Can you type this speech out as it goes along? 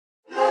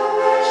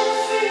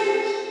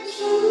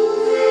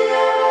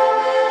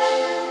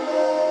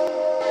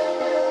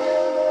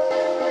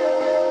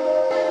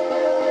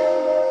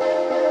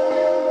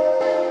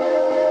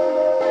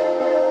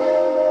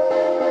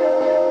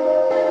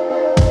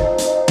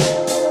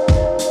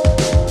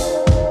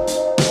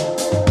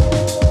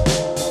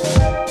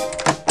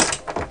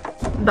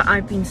that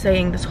I've been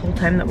saying this whole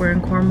time that we're in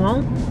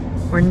Cornwall.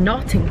 We're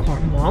not in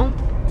Cornwall,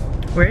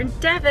 we're in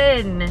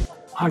Devon.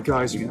 Hi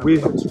guys, we're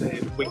here today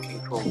in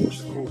Winking Pond, which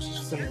of course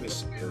is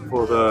famous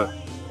for the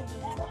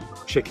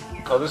chicken.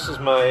 Oh, this is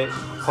my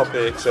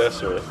puppy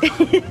accessory.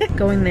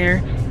 Going there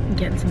and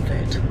getting some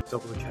food.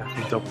 Double the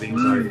caffeine, double the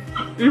anxiety.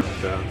 And,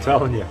 I'm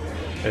telling you,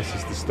 this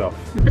is the stuff.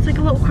 It's like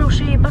a little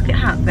crochet bucket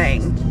hat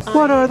thing.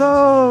 What are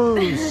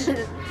those?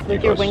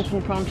 With your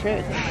Winking Pond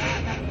truth.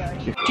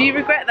 Do you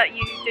regret that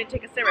you didn't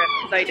take a syrup?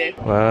 Because I do.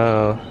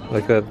 Wow,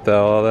 look at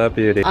all that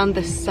beauty. And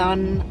the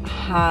sun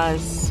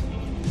has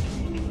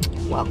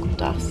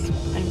welcomed us.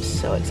 I'm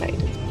so excited.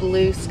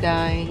 Blue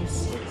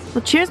skies.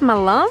 Well, cheers, my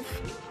love.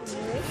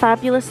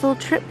 Fabulous little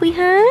trip we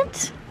had.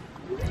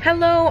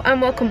 Hello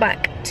and welcome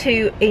back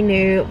to a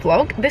new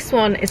vlog. This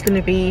one is going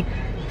to be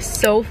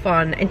so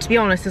fun, and to be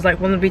honest, is like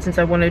one of the reasons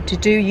I wanted to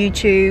do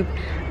YouTube.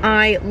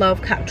 I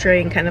love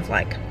capturing kind of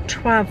like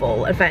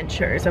travel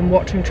adventures and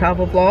watching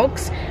travel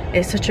vlogs.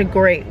 It's such a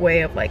great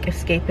way of like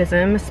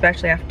escapism,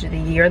 especially after the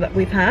year that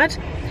we've had.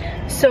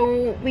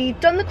 So we've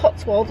done the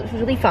Cotswolds, which was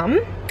really fun,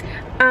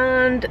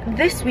 and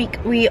this week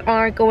we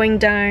are going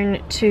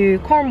down to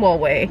Cornwall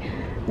way,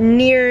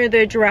 near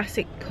the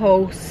Jurassic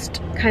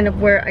Coast, kind of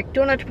where, I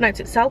don't know how to pronounce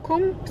it,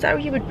 Salcombe? Is that how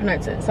you would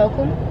pronounce it?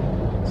 Salcombe?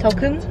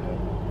 Salcombe?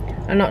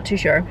 I'm not too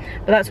sure,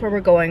 but that's where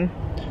we're going.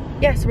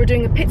 Yeah, so we're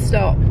doing a pit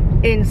stop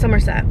in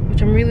Somerset,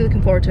 which I'm really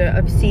looking forward to.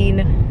 I've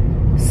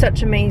seen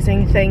such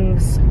amazing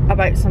things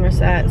about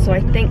Somerset, so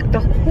I think the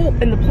hope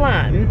and the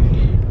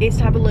plan is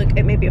to have a look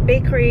at maybe a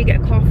bakery,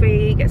 get a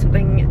coffee, get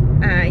something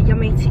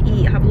yummy to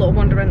eat, have a little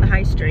wander around the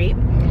high street,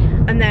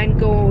 and then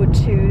go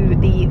to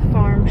the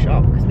farm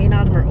shop, because me and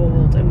Adam are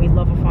old and we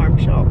love a farm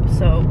shop,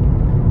 so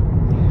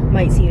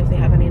might see if they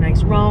have any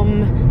nice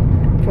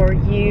rum for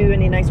you,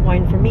 any nice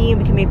wine for me,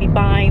 and we can maybe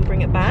buy and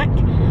bring it back,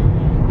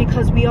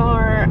 because we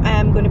are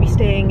going to be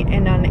staying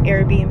in an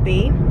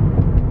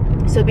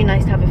Airbnb, so it'd be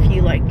nice to have a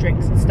few like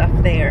drinks and stuff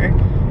there.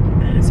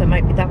 So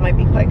that might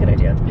be quite a good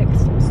idea to pick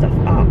some stuff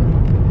up.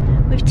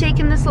 We've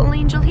taken this little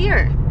angel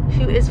here,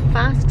 who is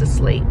fast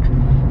asleep.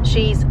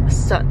 She's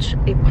such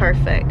a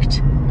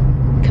perfect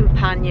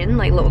companion,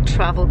 like little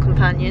travel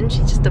companion.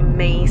 She's just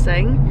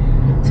amazing.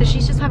 So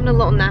she's just having a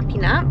little nappy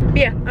nap. But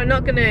yeah, I'm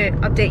not gonna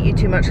update you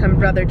too much. I'd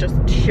rather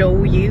just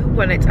show you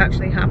when it's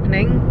actually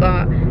happening.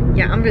 But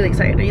yeah, I'm really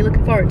excited. Are you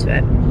looking forward to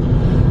it?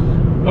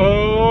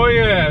 Oh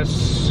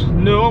yes,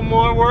 no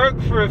more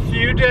work for a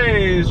few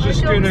days.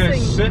 Just gonna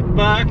sit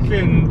back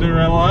and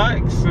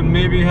relax and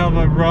maybe have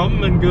a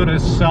rum and go to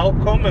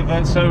Salcombe, if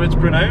that's how it's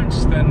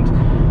pronounced, and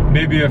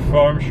maybe a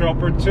farm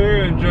shop or two,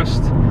 and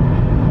just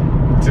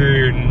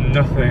do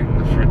nothing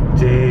for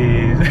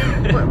days.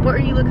 What are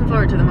you looking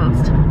forward to the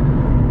most?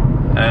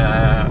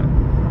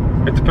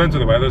 It depends what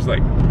the weather's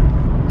like.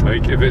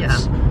 Like if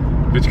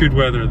it's good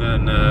weather,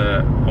 then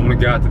I'm gonna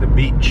go out to the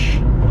beach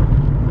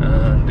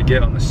and to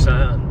get on the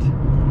sand,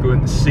 go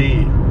in the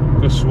sea,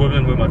 go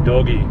swimming with my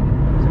doggy.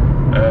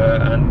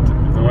 And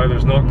if the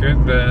weather's not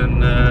good,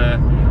 then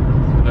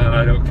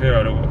I don't care.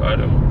 I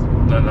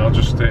don't. Then I'll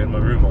just stay in my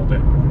room all day.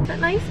 Is that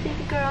nice,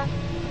 baby girl?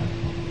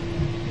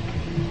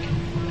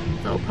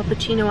 Little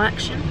puppuccino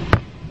action.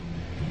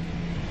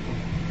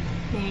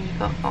 There you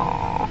go.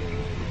 Aww.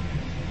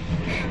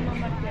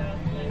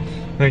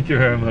 Thank you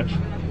very much.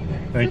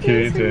 Thank you,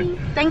 you too.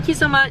 Thank you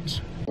so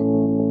much.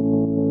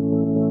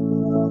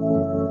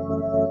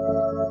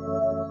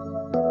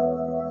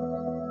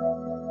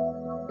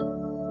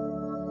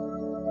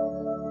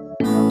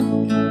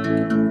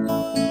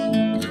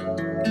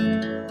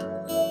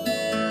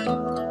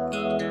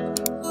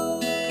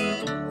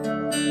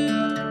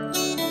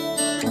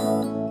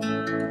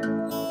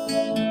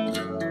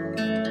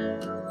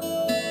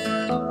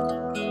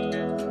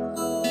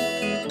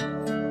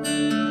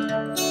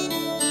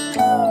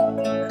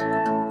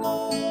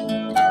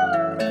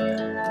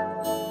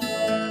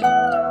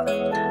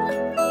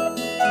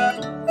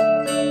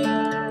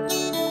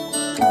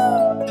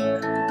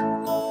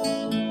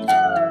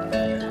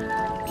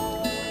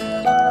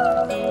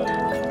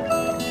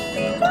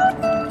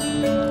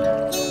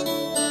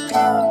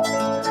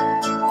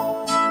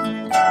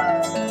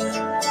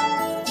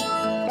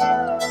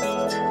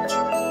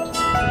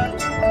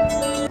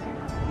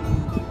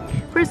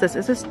 Where is this?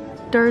 Is this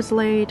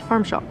Durslade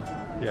Farm Shop?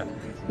 Yeah.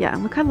 Yeah,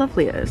 look how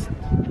lovely it is.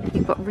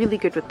 You've got really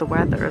good with the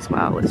weather as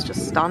well. It's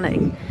just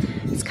stunning.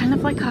 It's kind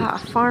of like a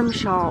farm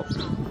shop,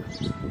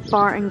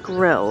 bar and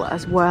grill,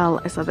 as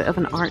well as a bit of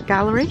an art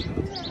gallery.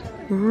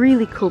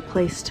 Really cool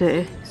place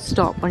to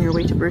stop on your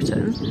way to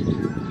Bruton.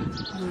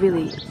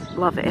 Really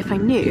love it. If I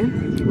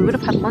knew, we would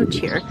have had lunch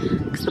here,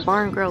 because the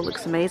bar and grill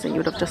looks amazing. You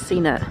would have just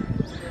seen it.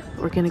 But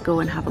we're gonna go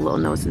and have a little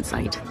nose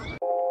inside.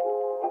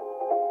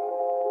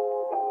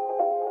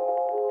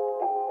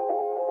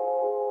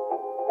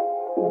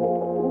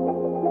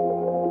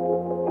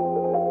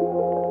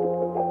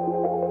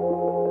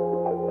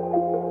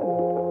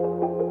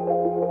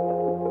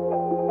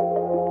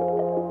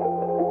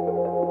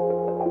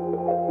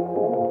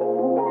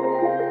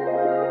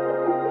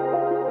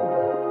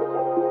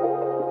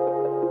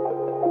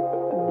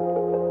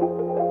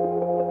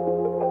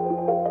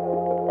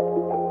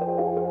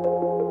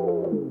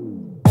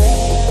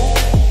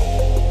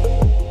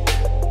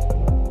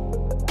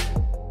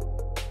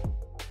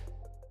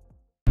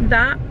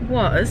 that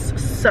was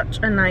such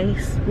a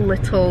nice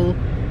little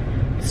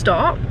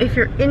stop. If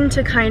you're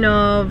into kind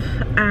of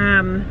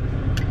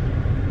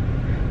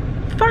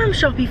farm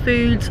shoppy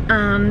foods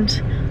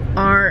and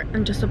art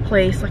and just a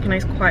place, like a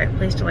nice quiet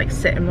place to like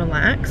sit and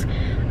relax,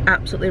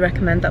 absolutely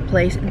recommend that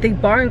place. The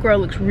bar and grill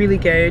looks really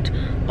good.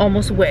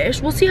 Almost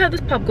wish, we'll see how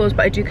this pub goes,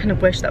 but I do kind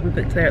of wish that we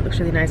booked there. It looks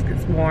really nice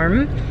because it's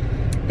warm.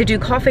 They do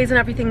coffees and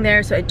everything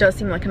there, so it does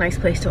seem like a nice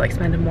place to like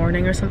spend a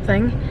morning or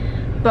something.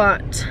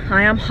 But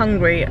I am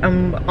hungry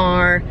and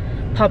our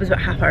pub is about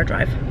a half-hour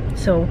drive,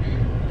 so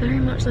very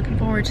much looking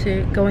forward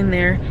to going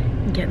there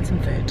and getting some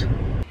food.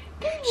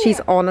 She's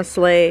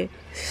honestly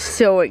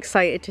so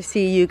excited to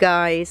see you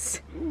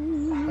guys.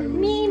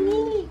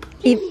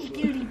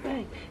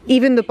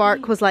 Even the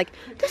bark was like,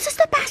 this is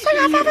the best thing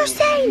I've ever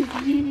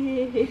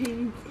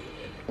seen!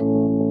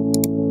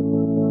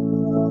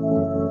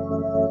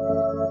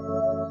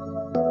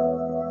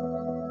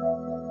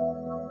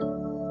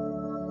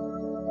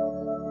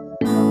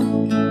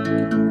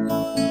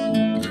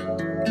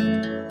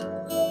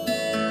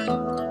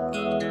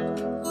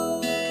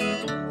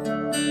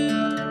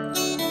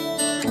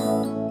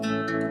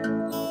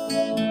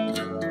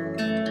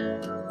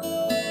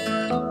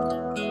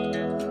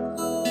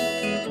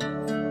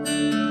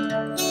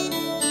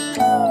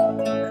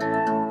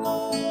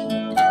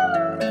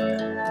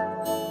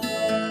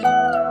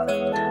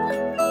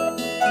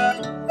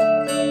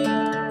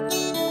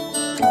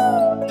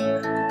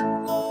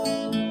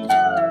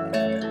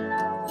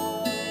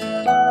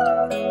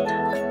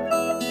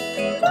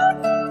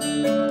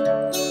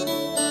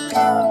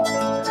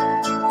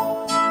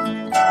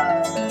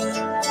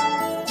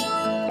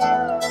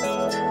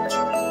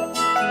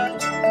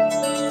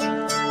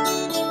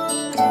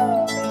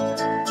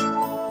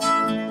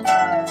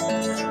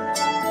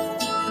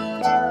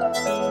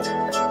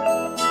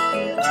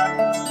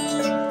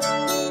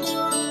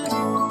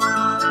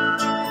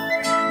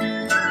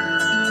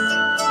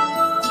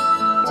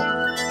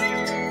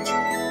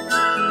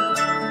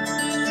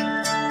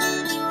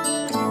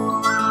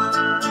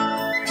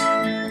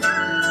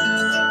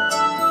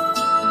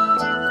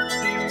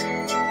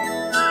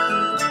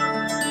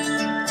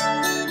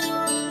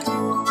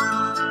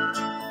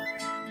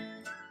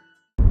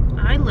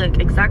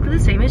 Exactly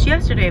the same as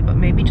yesterday, but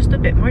maybe just a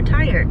bit more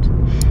tired.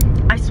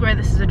 I swear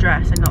this is a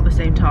dress and not the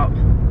same top.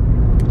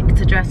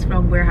 It's a dress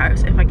from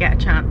Warehouse. If I get a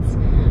chance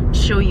to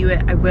show you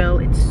it, I will.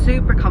 It's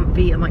super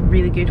comfy and like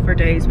really good for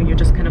days when you're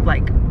just kind of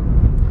like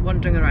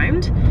wandering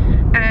around.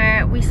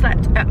 We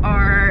slept at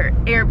our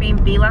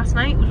Airbnb last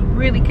night. It was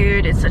really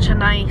good. It's such a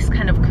nice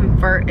kind of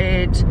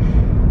converted,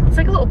 it's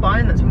like a little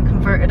barn that's been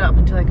converted up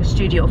into like a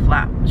studio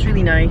flat. It's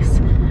really nice.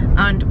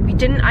 And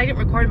I didn't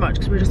record much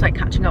because we were just like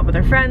catching up with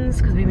our friends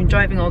because we've been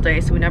driving all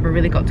day, so we never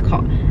really got to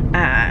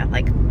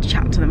like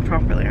chat to them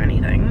properly or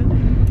anything.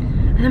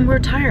 And then we were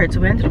tired,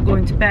 so we ended up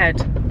going to bed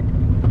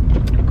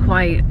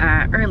quite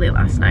early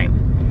last night.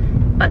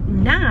 But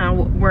now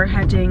we're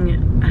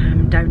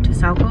heading down to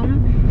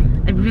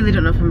Salcombe. I really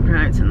don't know if I'm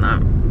pronouncing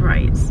that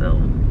right, so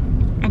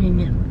I don't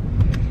know.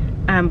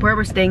 Where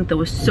we're staying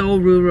though is so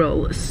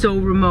rural, so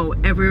remote.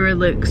 Everywhere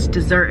looks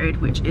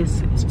deserted, which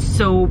is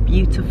so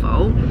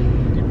beautiful.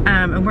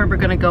 And where we're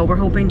gonna go, we're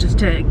hoping just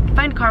to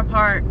find a car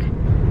park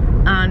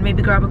and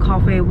maybe grab a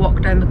coffee,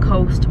 walk down the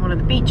coast to one of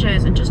the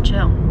beaches and just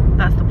chill.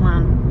 That's the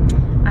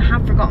plan. I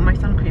have forgotten my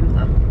sun cream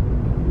though.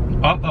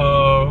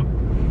 Uh-oh.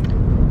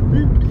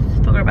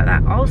 Oops, forgot about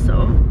that.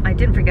 Also, I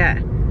didn't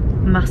forget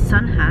my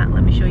sun hat.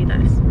 Let me show you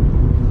this.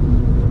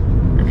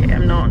 Okay,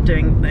 I'm not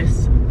doing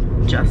this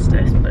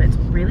justice, but it's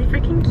really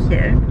freaking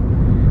cute.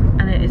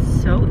 And it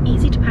is so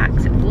easy to pack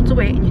because it folds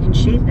away and you can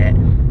shape it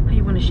how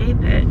you want to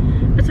shape it.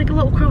 It's like a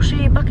little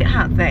crochet bucket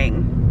hat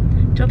thing.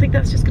 Do you think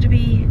that's just going to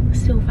be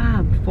so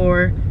fab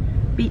for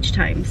beach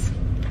times?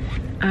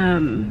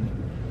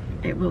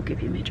 It will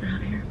give you a major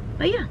hat here.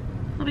 But yeah,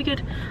 that'll be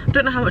good. I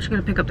don't know how much I'm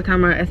going to pick up the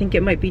camera. I think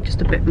it might be just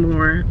a bit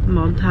more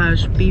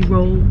montage,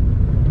 B-roll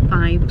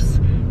vibes.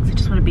 Because I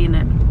just want to be in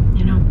it,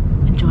 you know,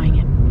 enjoying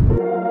it.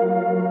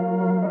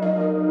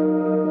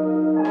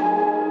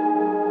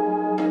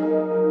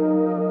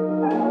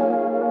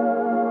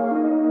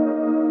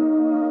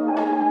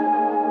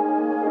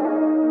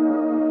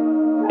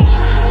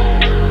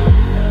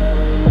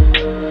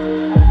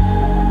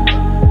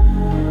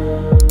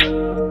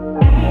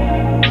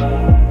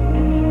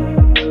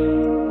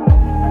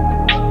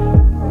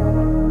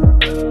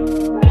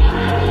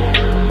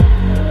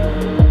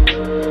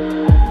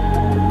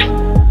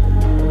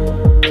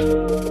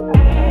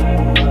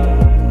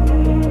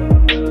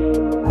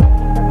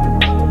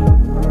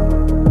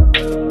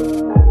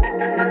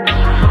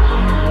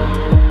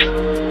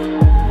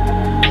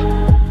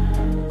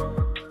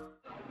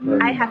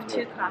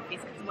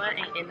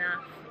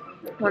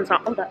 One's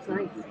not. Oh, that's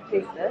nice.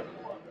 Taste it.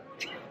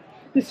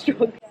 The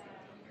strong.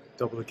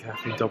 Double the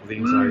caffeine, double the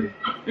anxiety.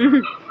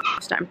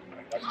 This time.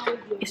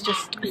 It's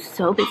just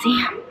so busy.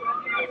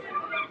 I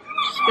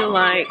just feel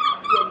like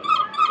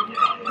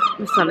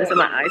the sun is in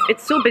my eyes.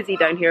 It's so busy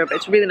down here, but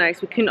it's really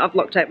nice. We couldn't have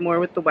looked out more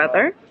with the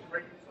weather.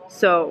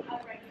 So,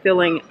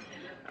 feeling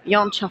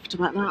beyond chuffed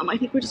about that. I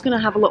think we're just going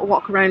to have a little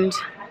walk around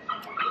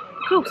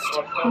the coast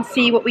and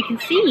see what we can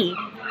see.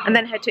 And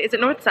then head to, is it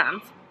North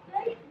Sands?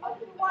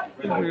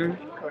 I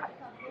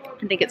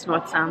think it's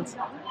North Sands.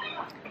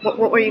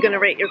 What were you going to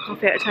rate your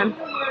coffee out of 10?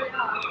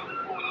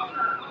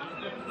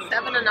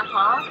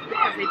 7.5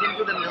 because they didn't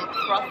do the milk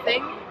froth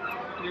thing.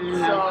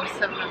 So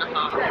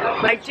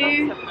 7.5. I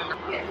do.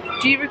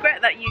 Do you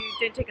regret that you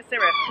didn't take a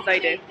syrup? Because I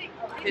do.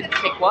 Didn't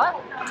take what?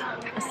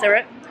 A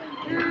syrup?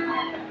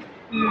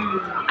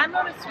 I'm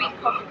not a sweet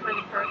coffee kind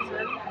of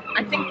person.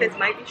 I think there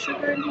might be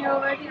sugar in here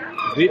already.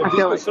 I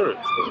feel like syrup.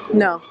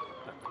 No,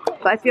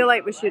 but I feel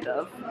like we should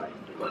have.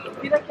 I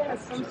feel like it has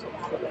some sort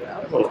of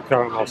sugar. Well,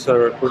 caramel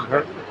syrup wouldn't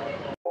hurt.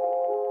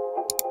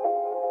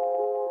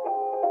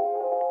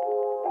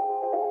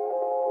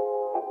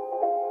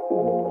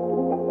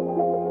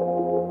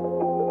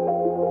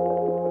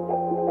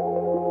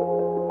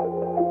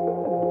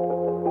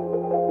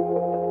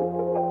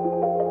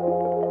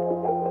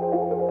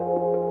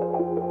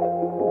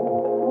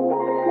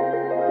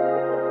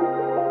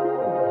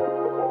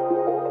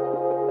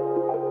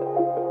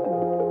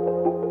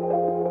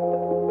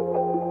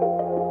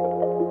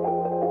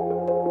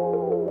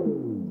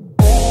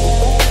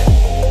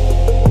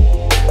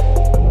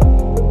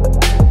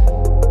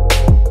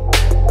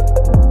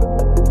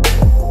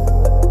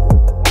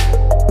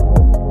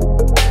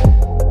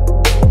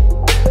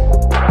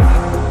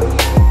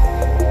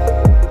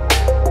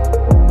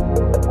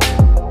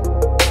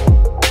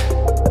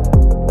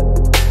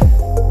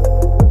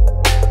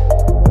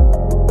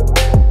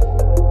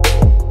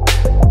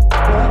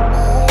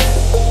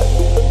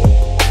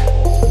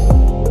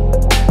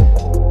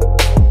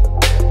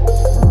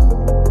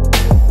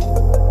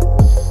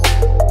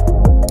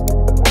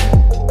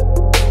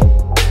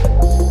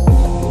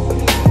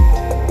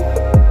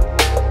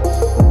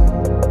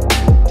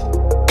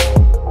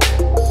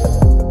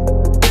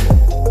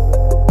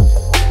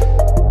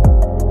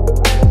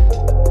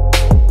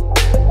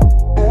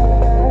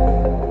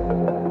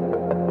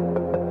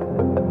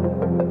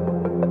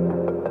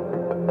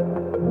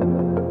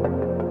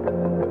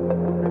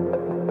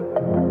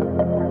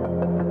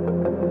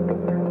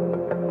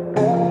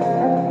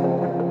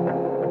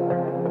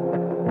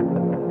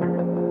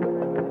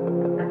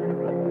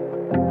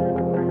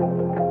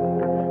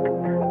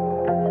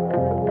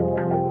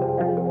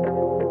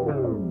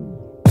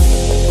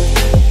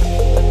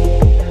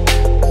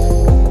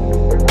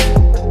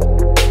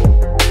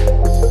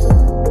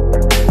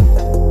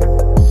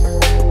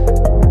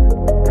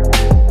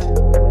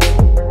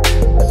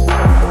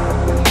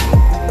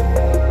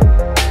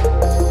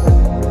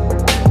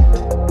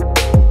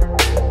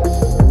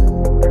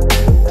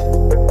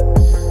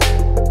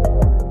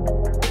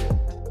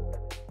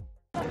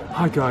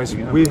 Hi guys,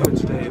 we're here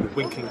today at the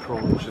Winking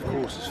Prawn, which of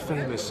course is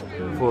famous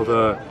for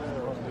the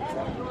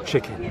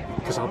chicken,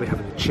 because I'll be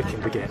having a chicken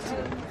baguette.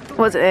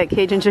 What's it?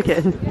 Cajun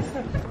chicken?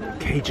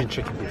 Cajun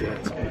chicken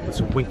baguette with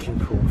some Winking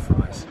Prawn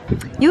fries.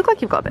 You look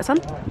like you've got a bit, son.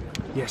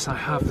 Yes, I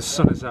have. The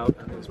sun is out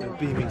and it's been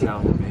beaming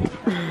down on me.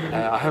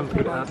 I haven't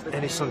put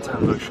any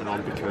suntan lotion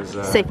on because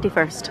Safety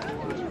first.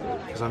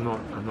 because I'm not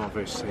a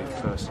very safe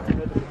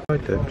person.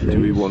 Do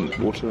we want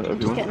water,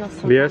 everyone?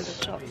 Yes.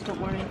 Don't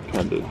worry.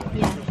 Candid.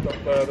 Yeah.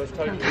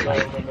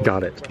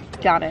 Got it.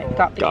 Got it.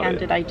 Got the Got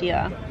candid it.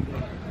 idea.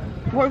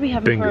 What are we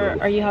having Bingo.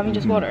 for? Are you having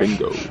just water?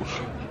 Bingo.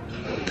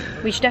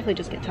 We should definitely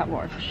just get tap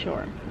water for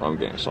sure. I'm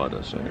getting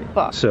cider, so.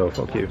 But So,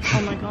 fuck you.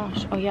 oh my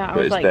gosh. Oh yeah. I But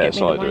was it's like, their get me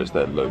the cider, wine. it's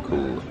their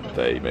local,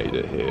 they made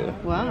it here.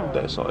 Wow.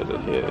 Their cider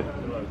here.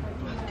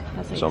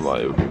 That's So I'm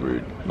like, it would be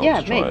rude not yeah,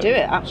 to try mate, do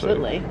it. So,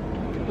 Absolutely.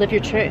 Live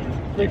your truth.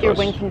 Live your guys-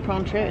 winking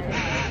prawn truth.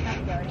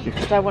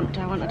 Do I want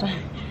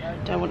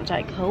to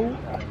die cold?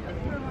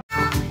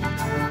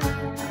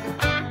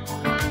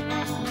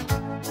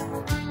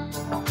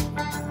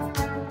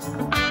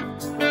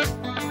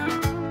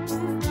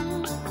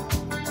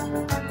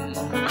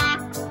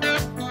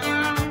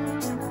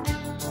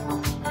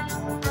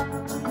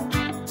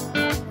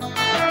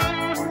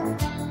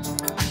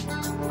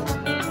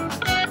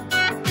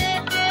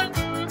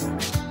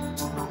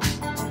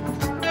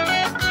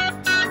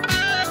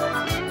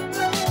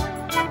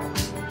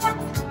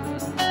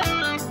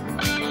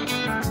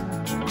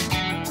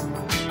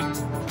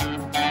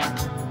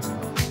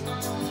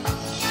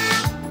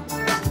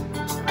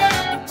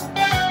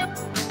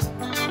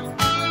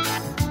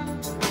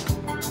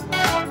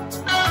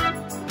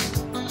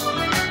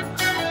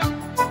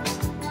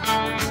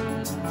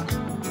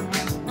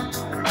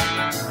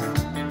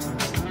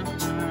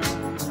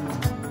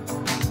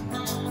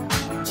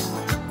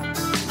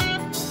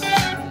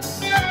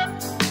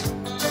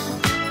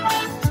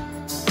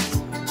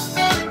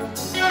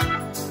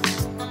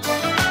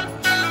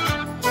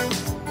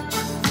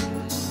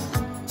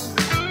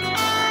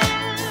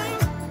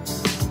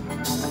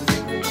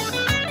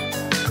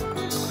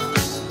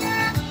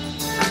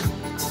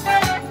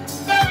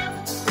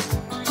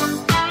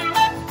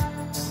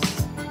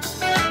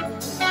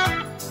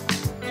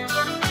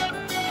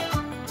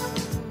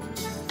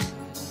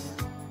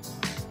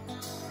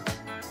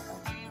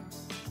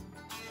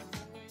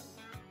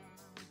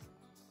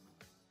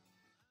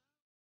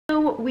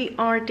 So we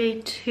are day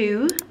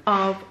 2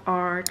 of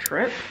our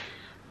trip,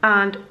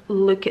 and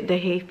look at the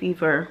hay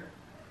fever.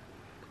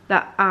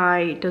 That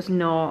eye does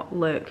not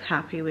look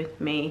happy with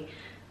me.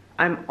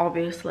 I'm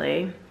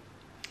obviously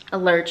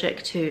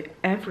allergic to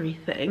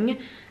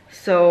everything,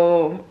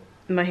 so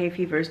my hay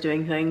fever is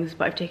doing things,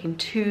 but I've taken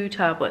 2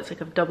 tablets,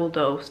 like I've double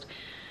dosed,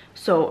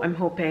 so I'm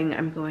hoping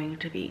I'm going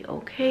to be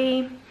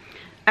okay.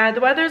 The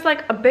weather's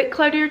like a bit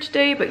cloudier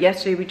today, but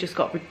yesterday we just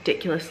got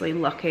ridiculously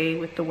lucky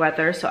with the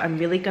weather, so I'm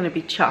really going to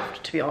be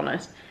chuffed, to be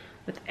honest,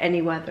 with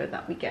any weather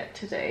that we get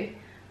today.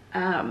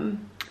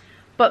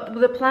 But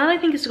the plan, I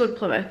think, is to go to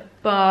Plymouth,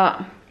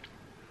 but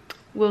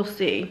we'll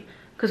see,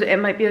 because it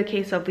might be a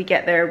case of we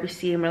get there, we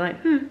see, and we're like,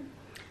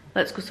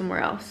 let's go somewhere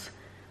else.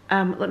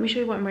 Let me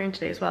show you what I'm wearing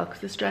today as well, because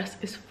this dress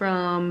is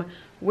from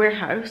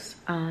Warehouse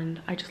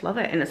and I just love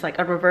it, and it's like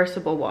a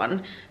reversible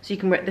one, so you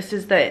can wear, this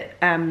is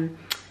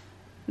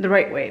the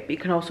right way, but you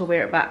can also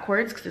wear it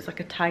backwards because it's like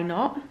a tie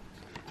knot.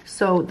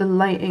 So the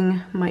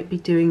lighting might be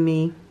doing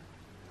me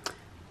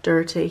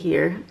dirty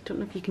here. I don't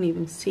know if you can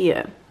even see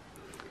it.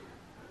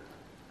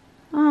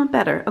 Oh,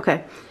 better.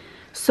 Okay.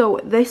 So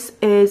this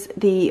is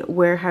the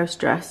Warehouse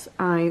dress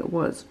I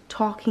was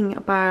talking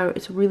about.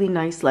 It's a really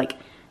nice like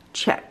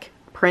check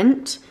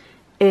print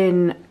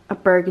in a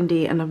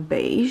burgundy and a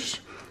beige,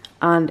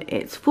 and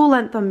it's full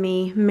length on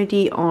me,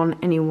 midi on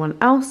anyone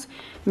else,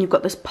 and you've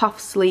got this puff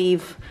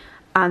sleeve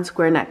and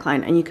square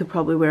neckline, and you could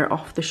probably wear it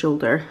off the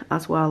shoulder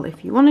as well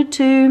if you wanted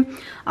to.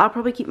 I'll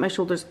probably keep my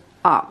shoulders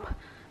up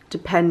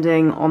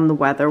depending on the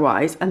weather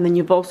wise. And then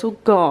you've also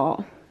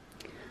got, I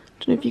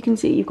don't know if you can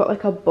see, you've got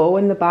like a bow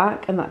in the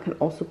back, and that can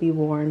also be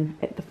worn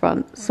at the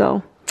front,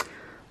 so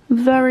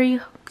very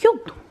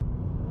cute.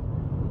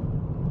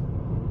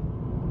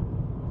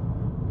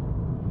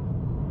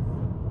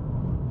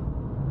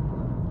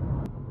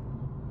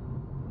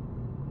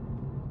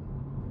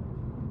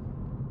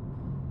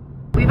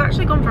 We've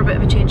actually gone for a bit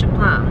of a change of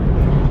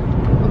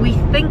plan. We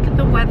think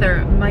the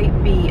weather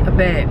might be a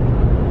bit,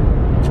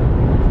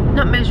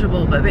 not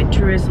miserable, but a bit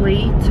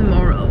drizzly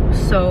tomorrow.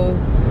 So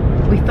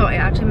we thought it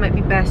actually might be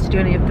best to do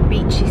any of the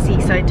beachy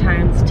seaside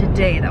towns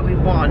today that we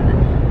want,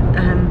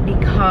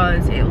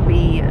 because it'll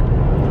be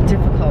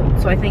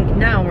difficult. So I think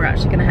now we're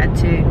actually going to head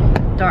to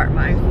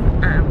Dartmouth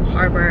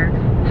Harbour,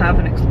 have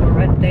an explore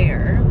right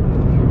there.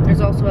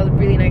 There's also a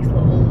really nice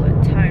little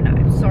town,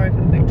 I'm sorry if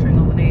I'm butchering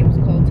all the names,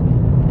 called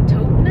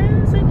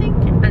I think,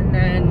 and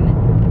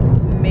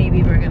then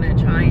maybe we're gonna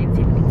try and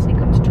see if we can sneak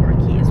up to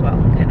Torquay as well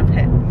and kind of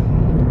hit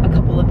a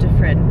couple of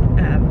different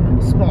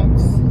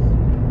spots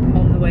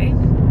on the way.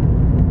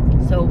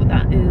 So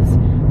that is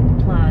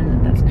the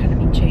plan that's kind of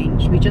been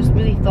changed. We just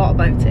really thought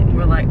about it and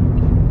we're like,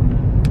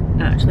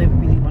 actually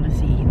we really want to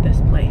see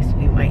this place,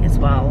 we might as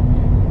well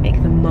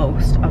make the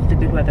most of the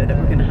good weather that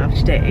we're gonna have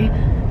today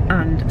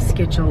and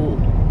schedule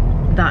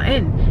that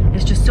in.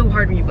 It's just so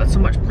hard when you've got so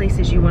much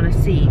places you want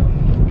to see.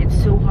 It's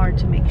so hard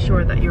to make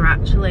sure that you're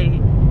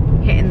actually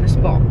hitting the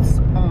spots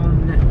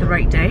on the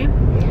right day.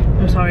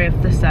 I'm sorry if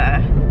this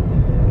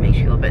makes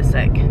you feel a bit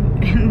sick.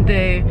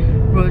 The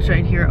roads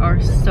around here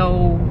are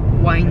so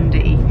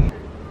windy.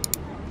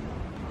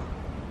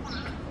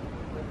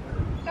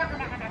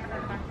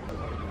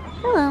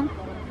 Hello.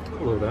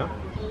 Hello there.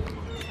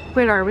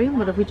 Where are we?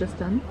 What have we just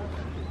done?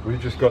 We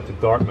just got to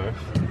Dartmouth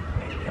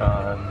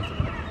and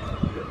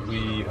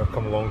we have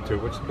come along to,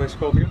 what's the place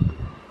called again?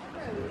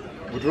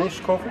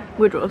 Woodroast Coffee?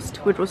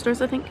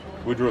 Woodroasters, I think.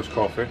 Woodroast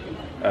Coffee.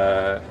 We've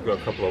got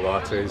a couple of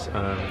lattes,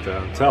 and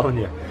I'm telling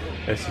you,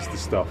 this is the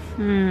stuff.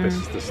 This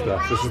is the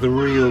stuff. This is the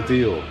real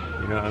deal.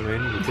 You know what I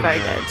mean? It's very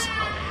good.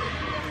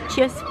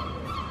 Cheers.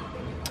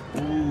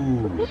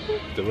 Ooh,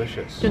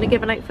 delicious. Do you want to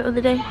give an outfit of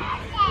the day?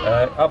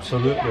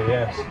 Absolutely,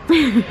 yes.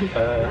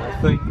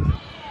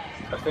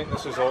 I think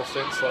this is all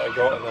since that I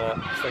got in that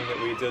thing that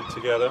we did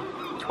together.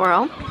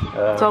 Twirl.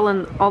 It's all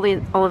in,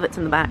 all of it's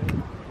in the back.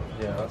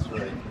 Yeah, that's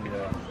right.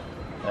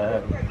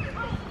 Yeah.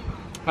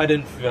 I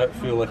didn't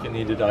feel like it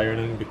needed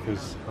ironing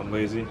because I'm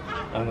lazy.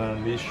 And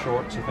then these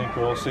shorts, I think,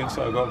 are all Saints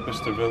that I got in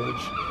Bicester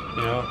Village.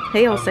 You know.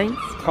 Hey, all Saints.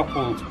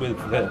 Coupled with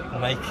the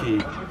Nike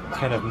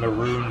kind of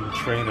maroon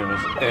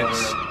trainers,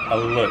 it's a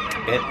look.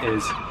 It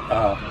is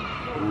a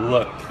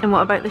look. And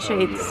what about the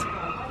shades?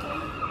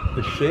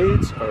 The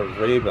shades are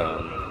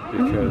Ray-Ban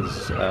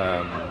because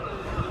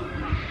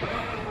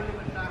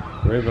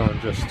Ray-Ban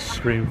just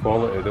scream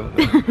quality, don't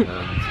they?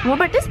 What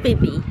about this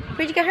baby?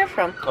 Where'd you get her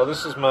from? Oh,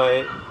 this is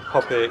my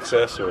puppy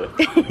accessory.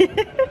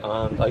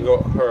 And I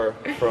got her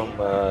from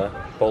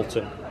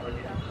Bolton.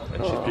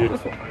 And she's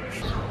beautiful.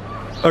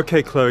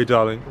 Okay, Chloe,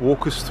 darling,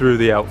 walk us through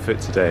the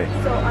outfit today.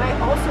 So I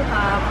also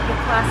have the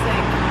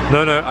classic...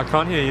 No, I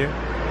can't hear you.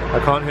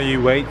 I can't hear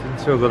you. Wait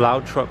until the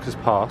loud truck has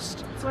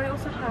passed. So I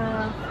also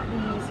have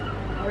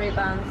these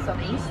Ray-Ban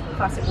sunnies,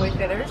 classic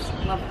wayfarers.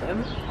 Love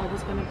them.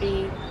 Always going to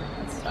be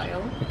in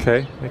style.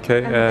 Okay.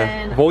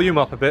 Then, volume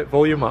up a bit,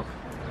 volume up.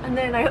 And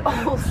then I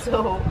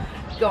also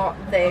got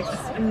this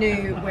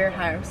new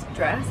Warehouse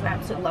dress. I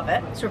absolutely love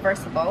it. It's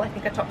reversible. I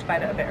think I talked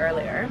about it a bit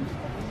earlier.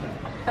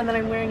 And then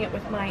I'm wearing it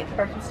with my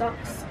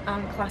Birkenstocks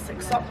and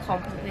classic sock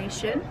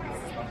combination.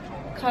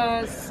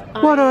 because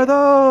What are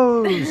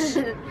those?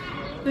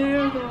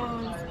 They're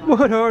those.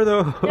 What are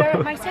those?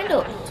 They're my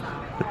sandals.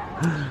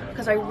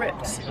 Because I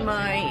ripped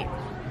my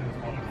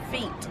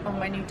feet on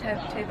my new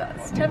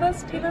Tevas?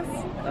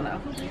 I don't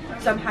know.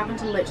 So I'm having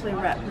to literally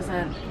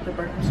represent the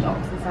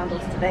Birkenstocks and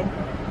sandals today.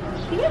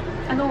 But yeah,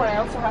 and oh, I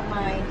also have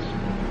my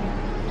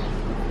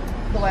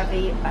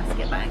Loewe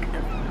basket bag.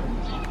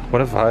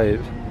 What a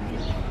vibe.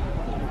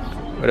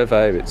 What a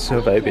vibe. It's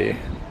so vibey.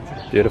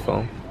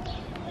 Beautiful.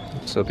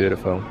 So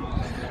beautiful.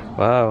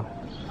 Wow.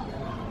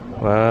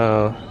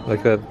 Wow.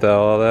 Look at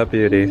all that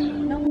beauty.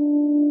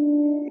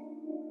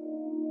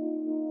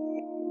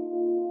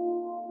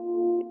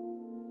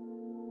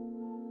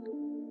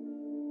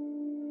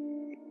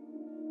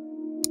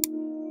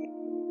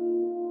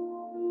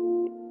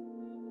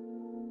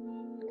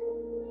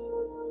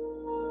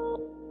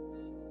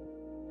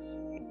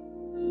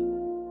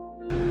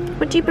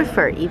 What do you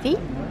prefer, Evie?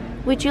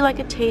 Would you like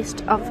a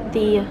taste of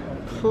the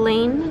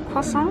plain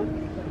croissant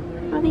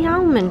or the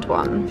almond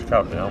one?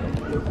 Start the almond.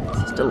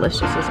 This is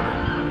delicious, isn't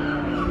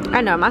it?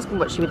 I know, I'm asking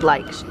what she would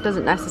like. It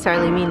doesn't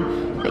necessarily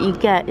mean that you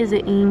get, is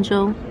it,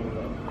 Angel?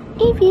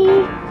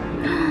 Evie!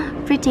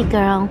 Pretty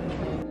girl.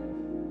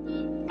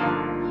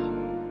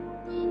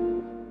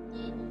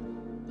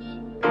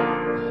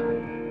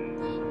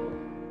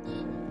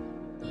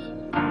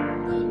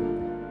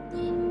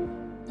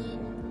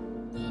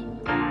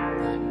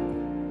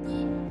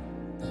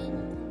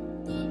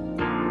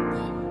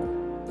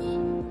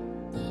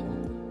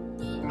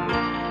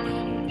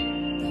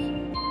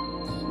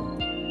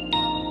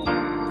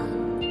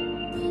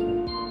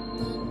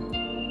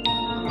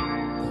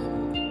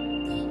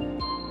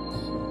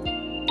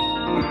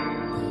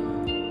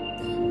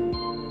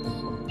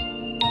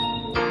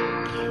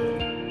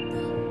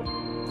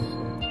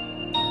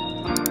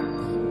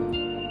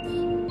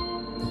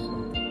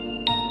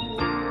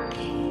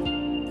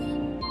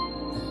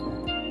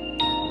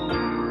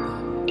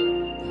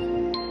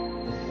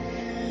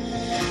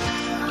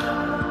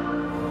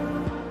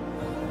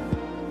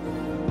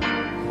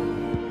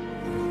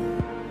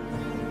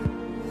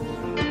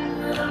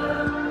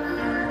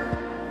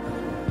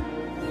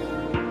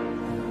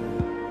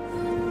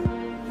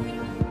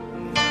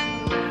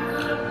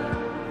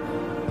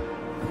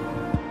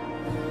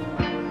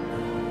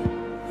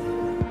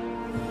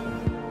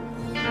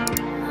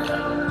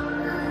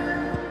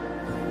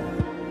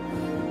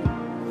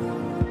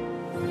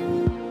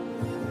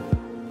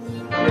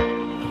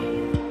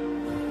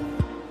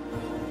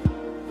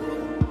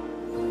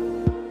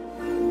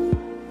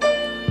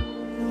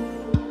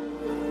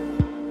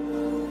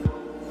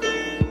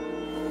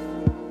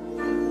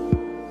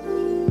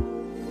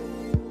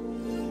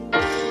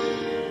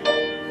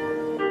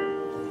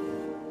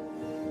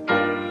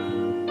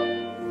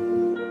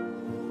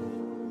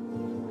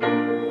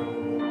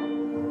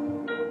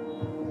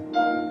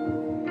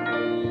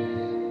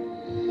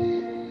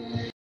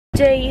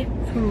 Day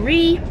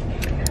 3,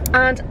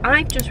 and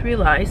I've just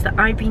realised that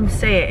I've been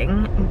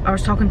saying, I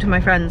was talking to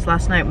my friends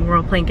last night when we were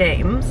all playing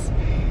games.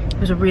 It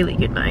was a really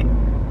good night.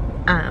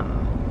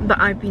 But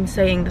I've been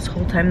saying this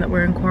whole time that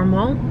we're in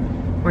Cornwall.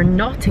 We're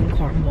not in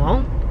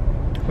Cornwall.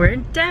 We're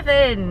in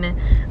Devon.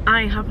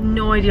 I have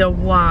no idea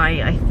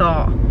why I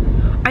thought.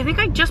 I think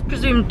I just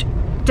presumed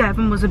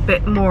Devon was a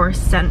bit more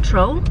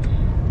central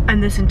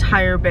and this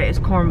entire bit is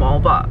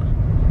Cornwall, but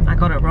I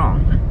got it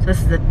wrong. So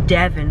this is a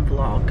Devon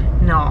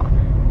vlog, not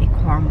a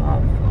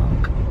Cornwall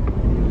vlog.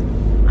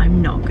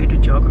 I'm not good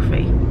at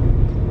geography.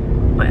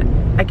 But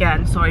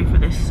again, sorry for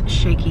this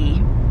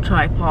shaky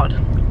tripod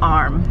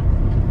arm.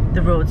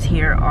 The roads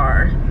here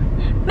are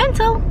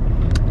mental.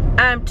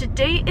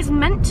 Today is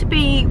meant to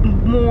be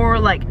more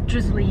like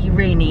drizzly,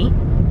 rainy,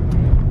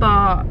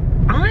 but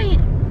I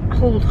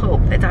hold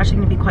hope that it's actually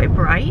going to be quite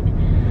bright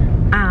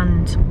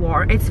and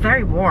warm. It's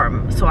very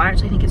warm, so I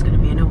actually think it's going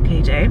to be an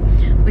okay day.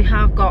 We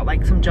have got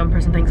like some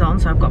jumpers and things on,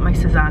 so I've got my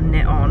Suzanne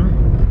knit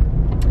on.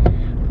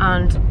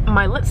 And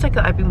my lipstick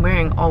that I've been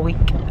wearing all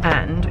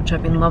weekend, which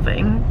I've been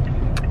loving,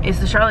 is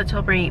the Charlotte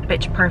Tilbury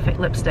Bitch Perfect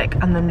lipstick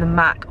and then the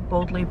MAC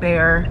Boldly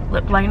Bare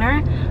lip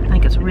liner. I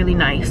think it's a really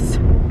nice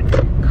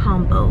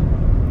combo.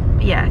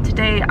 But yeah,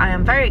 today I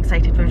am very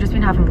excited. We've just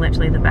been having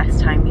literally the best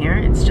time here.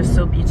 It's just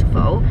so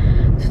beautiful.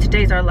 So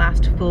today's our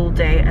last full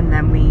day and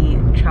then we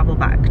travel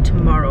back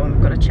tomorrow.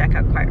 We've got to check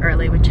out quite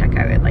early. We check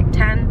out at like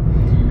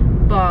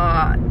 10.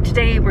 But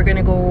today we're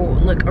gonna go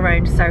look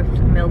around South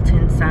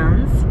Milton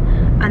Sands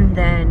and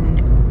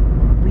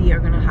then we are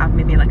gonna have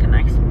maybe like a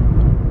nice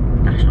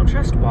National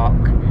Trust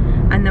walk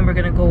and then we're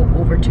gonna go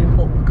over to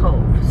Hope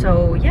Cove.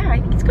 So yeah, I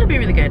think it's gonna be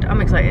really good.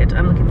 I'm excited.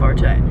 I'm looking forward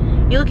to it.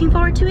 You looking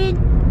forward to it?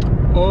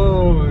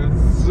 Oh,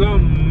 so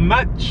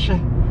much.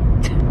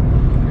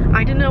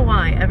 I don't know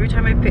why. Every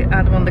time I put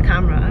Adam on the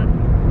camera,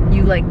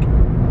 you like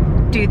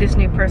do this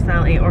new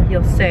personality, or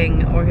he'll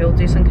sing, or he'll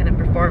do some kind of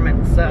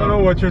performance. So I don't know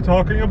what you're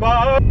talking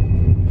about.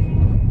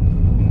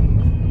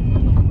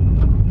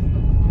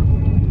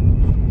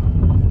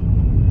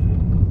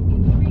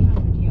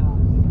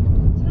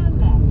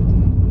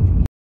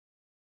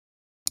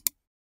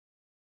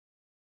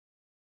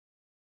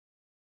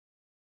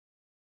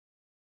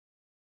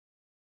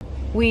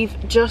 We've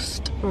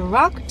just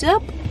rocked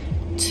up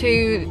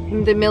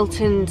to the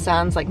Milton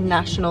Sands like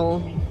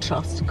National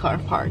Trust car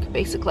park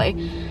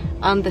basically,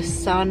 and the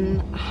sun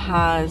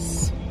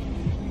has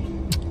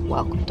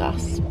welcomed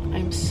us.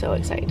 I'm so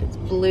excited. It's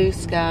blue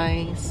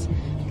skies,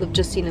 we've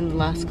just seen in the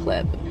last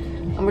clip,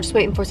 and we're just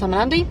waiting for Sam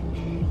and Andy,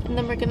 and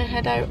then we're gonna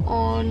head out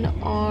on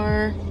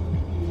our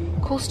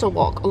coastal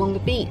walk along the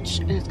beach,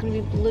 and it's gonna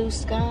be blue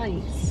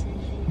skies,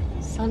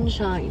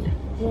 sunshine,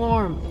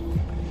 warm.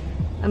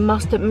 I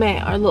must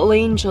admit, our little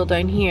angel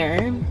down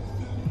here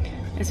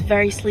is a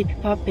very sleepy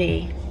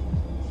puppy.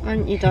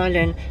 Aren't you,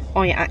 darling?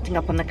 Oh, you're acting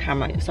up on the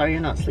camera. Sorry,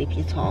 you're not sleepy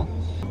at all.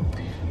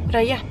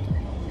 But yeah,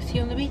 see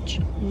you on the beach.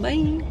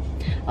 Bye.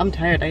 I'm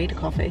tired, I ate a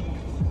coffee.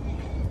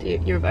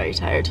 You're very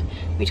tired.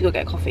 We need to go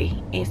get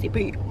coffee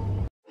ASAP.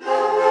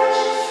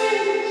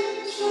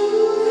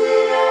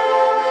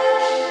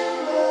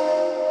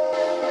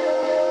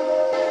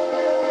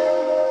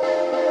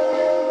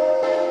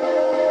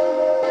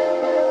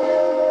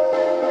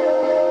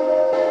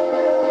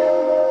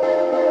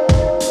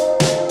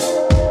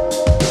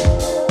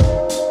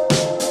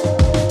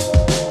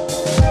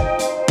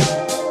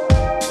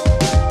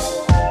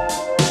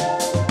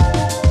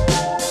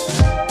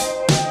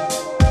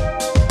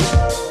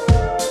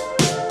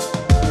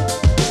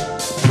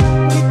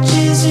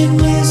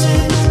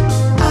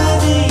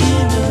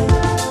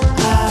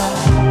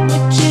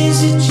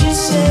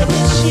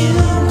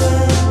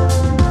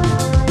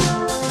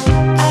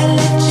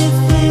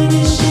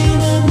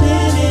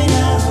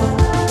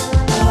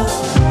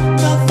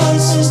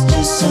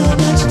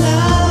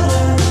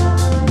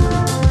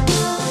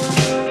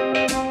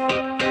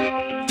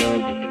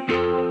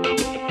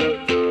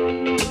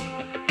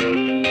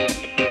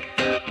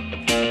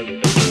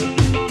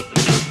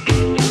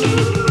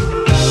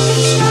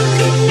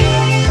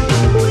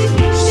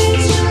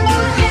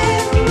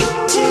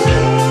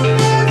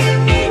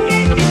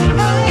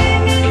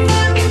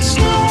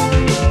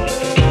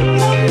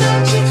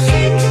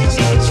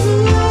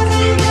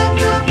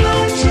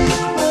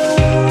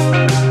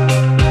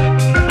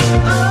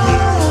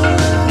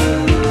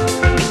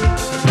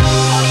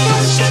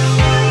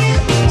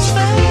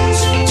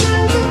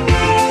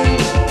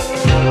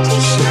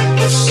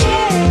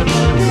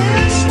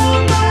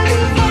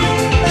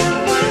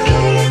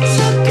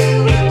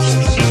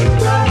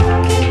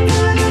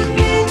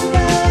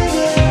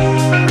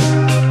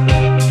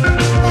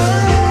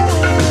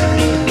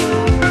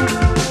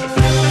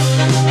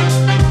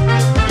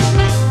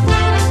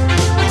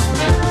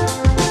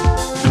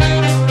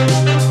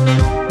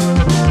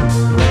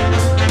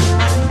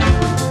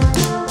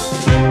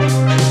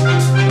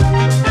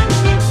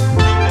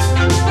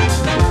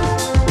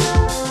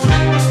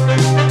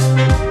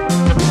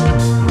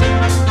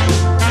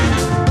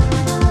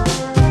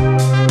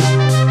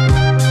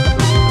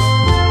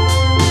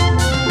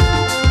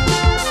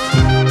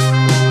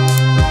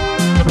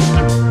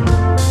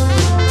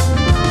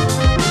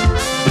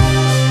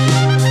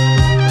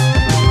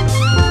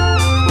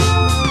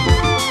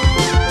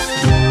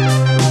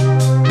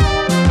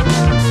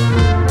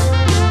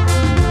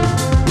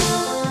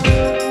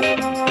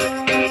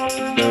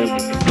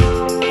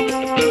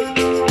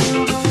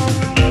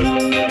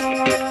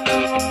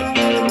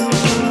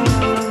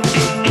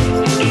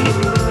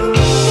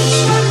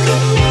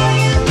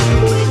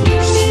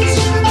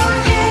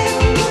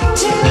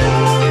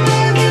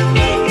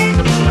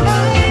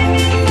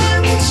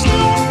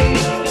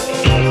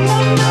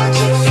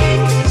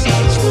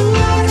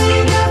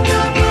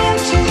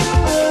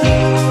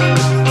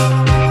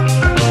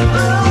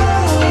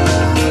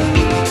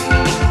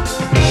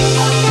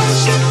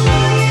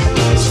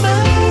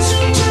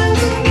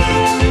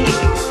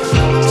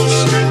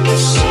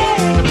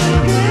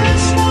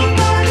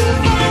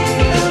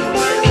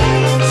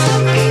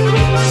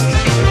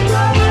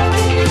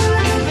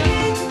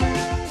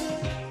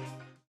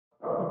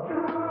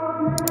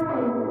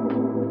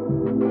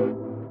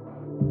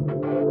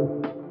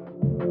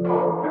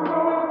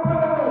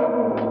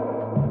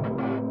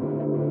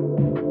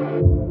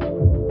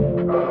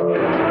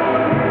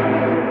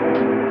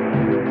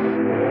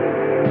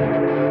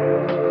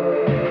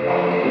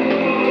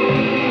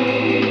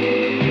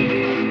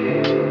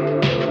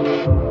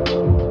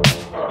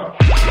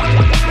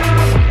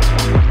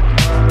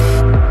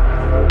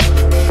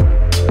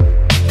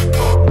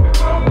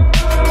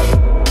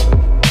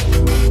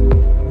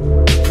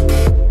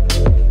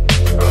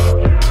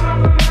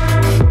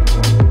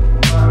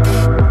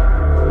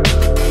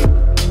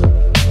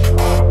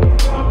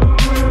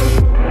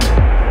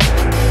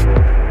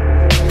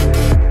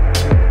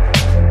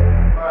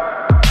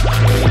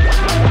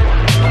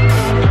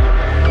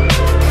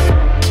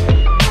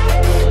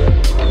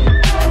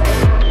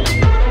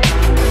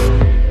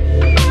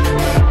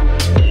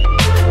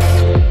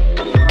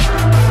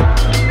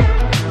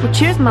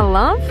 Cheers, my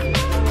love.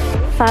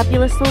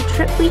 Fabulous little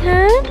trip we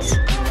had.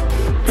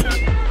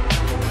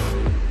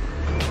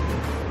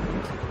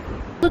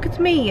 Look at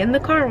me in the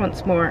car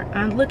once more,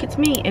 and look at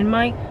me in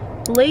my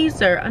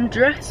blazer and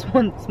dress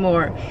once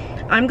more.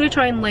 I'm gonna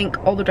try and link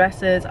all the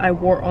dresses I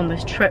wore on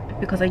this trip,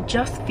 because I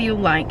just feel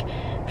like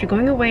if you're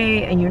going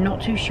away and you're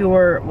not too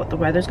sure what the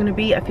weather's gonna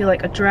be, I feel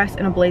like a dress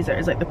and a blazer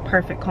is like the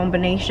perfect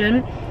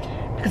combination,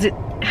 because it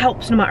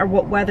helps no matter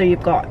what weather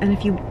you've got. And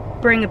if you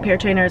bring a pair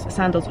of trainers,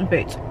 sandals and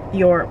boots,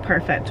 you're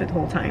perfect for the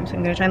whole time. So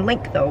I'm gonna try and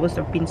link those.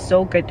 They've been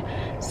so good,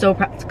 so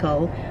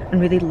practical, and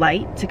really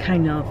light to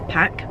kind of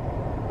pack.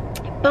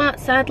 But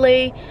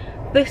sadly,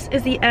 this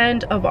is the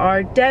end of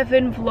our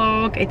Devon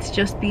vlog. It's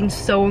just been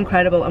so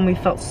incredible, and we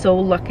felt so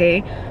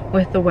lucky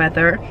with the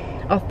weather.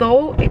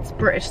 Although it's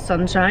British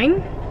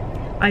sunshine,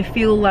 I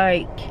feel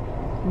like,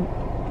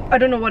 I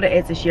don't know what it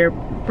is this year,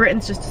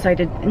 Britain's just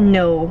decided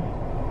no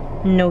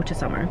to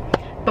summer.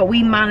 But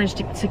we managed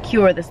to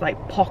secure this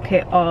like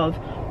pocket of,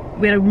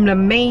 we had an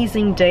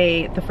amazing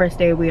day the first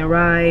day we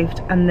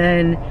arrived, and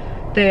then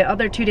the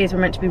other 2 days were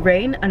meant to be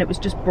rain, and it was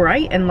just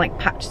bright and like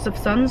patches of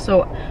sun.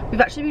 So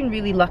we've actually been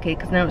really lucky,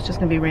 because now it's just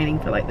gonna be raining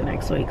for like the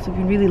next week. So we've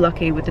been really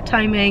lucky with the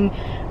timing.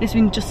 It's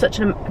been just such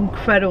an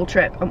incredible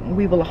trip, and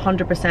we will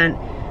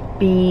 100%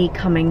 be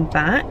coming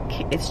back.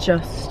 It's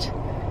just,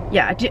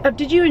 yeah.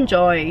 Did you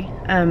enjoy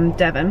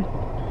Devon?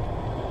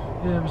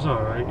 Yeah, it was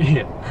alright.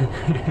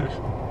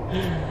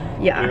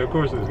 Yeah, of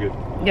course it was good.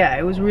 Yeah,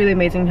 it was really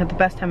amazing. We had the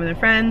best time with our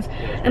friends,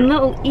 and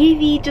little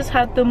Evie just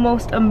had the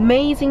most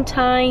amazing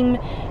time.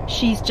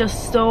 She's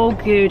just so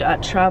good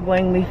at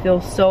traveling. We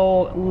feel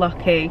so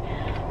lucky,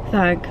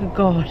 thank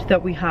God,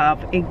 that we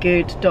have a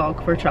good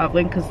dog for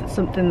traveling, because it's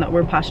something that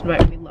we're passionate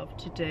about and we love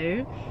to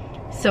do.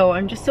 So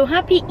I'm just so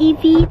happy,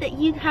 Evie, that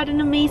you had an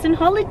amazing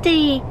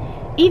holiday.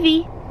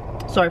 Evie,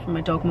 sorry for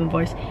my dog mom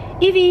voice.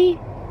 Evie,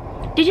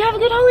 did you have a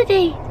good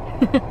holiday?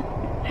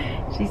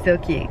 She's so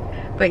cute.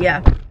 But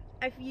yeah,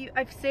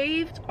 I've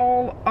saved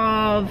all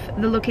of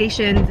the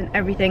locations and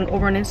everything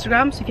over on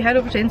Instagram. So if you head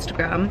over to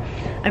Instagram,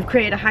 I've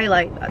created a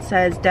highlight that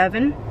says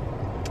Devon,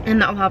 and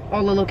that'll have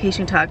all the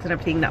location tags and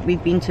everything that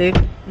we've been to,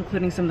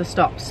 including some of the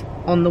stops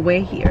on the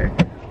way here.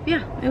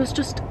 Yeah, it was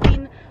just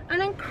been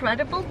an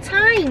incredible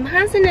time,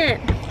 hasn't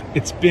it?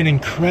 It's been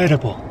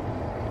incredible.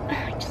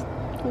 I just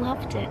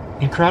loved it.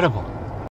 Incredible.